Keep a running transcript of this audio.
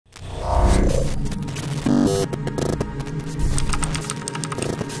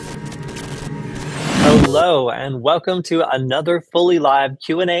Hello, and welcome to another fully live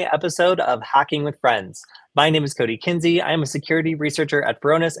Q&A episode of Hacking with Friends. My name is Cody Kinsey. I am a security researcher at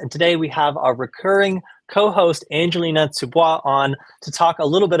Varonis, and today we have our recurring co-host, Angelina Dubois, on to talk a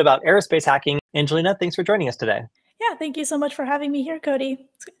little bit about aerospace hacking. Angelina, thanks for joining us today. Yeah, thank you so much for having me here, Cody.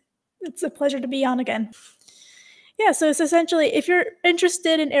 It's a pleasure to be on again. Yeah, so it's essentially, if you're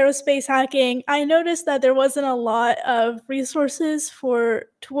interested in aerospace hacking, I noticed that there wasn't a lot of resources for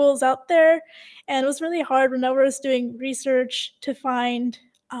tools out there, and it was really hard whenever I was doing research to find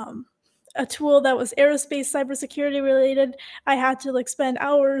a tool that was aerospace cybersecurity related. I had to spend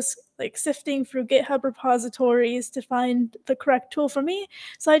hours sifting through GitHub repositories to find the correct tool for me.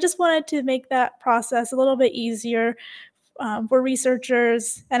 So I just wanted to make that process a little bit easier for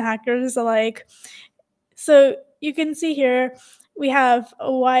researchers and hackers alike. So you can see here, we have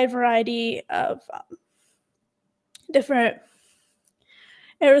a wide variety of different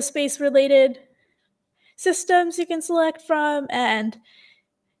aerospace-related systems you can select from, and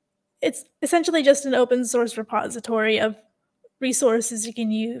it's essentially just an open source repository of resources you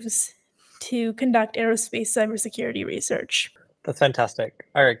can use to conduct aerospace cybersecurity research. That's fantastic.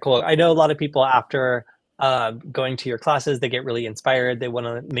 All right, cool. I know a lot of people after going to your classes, they get really inspired. They want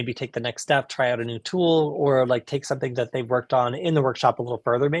to maybe take the next step, try out a new tool, or take something that they've worked on in the workshop a little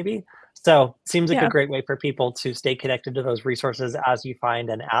further, maybe. So seems like a great way for people to stay connected to those resources as you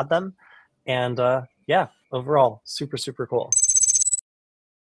find and add them. And yeah, overall, super, super cool.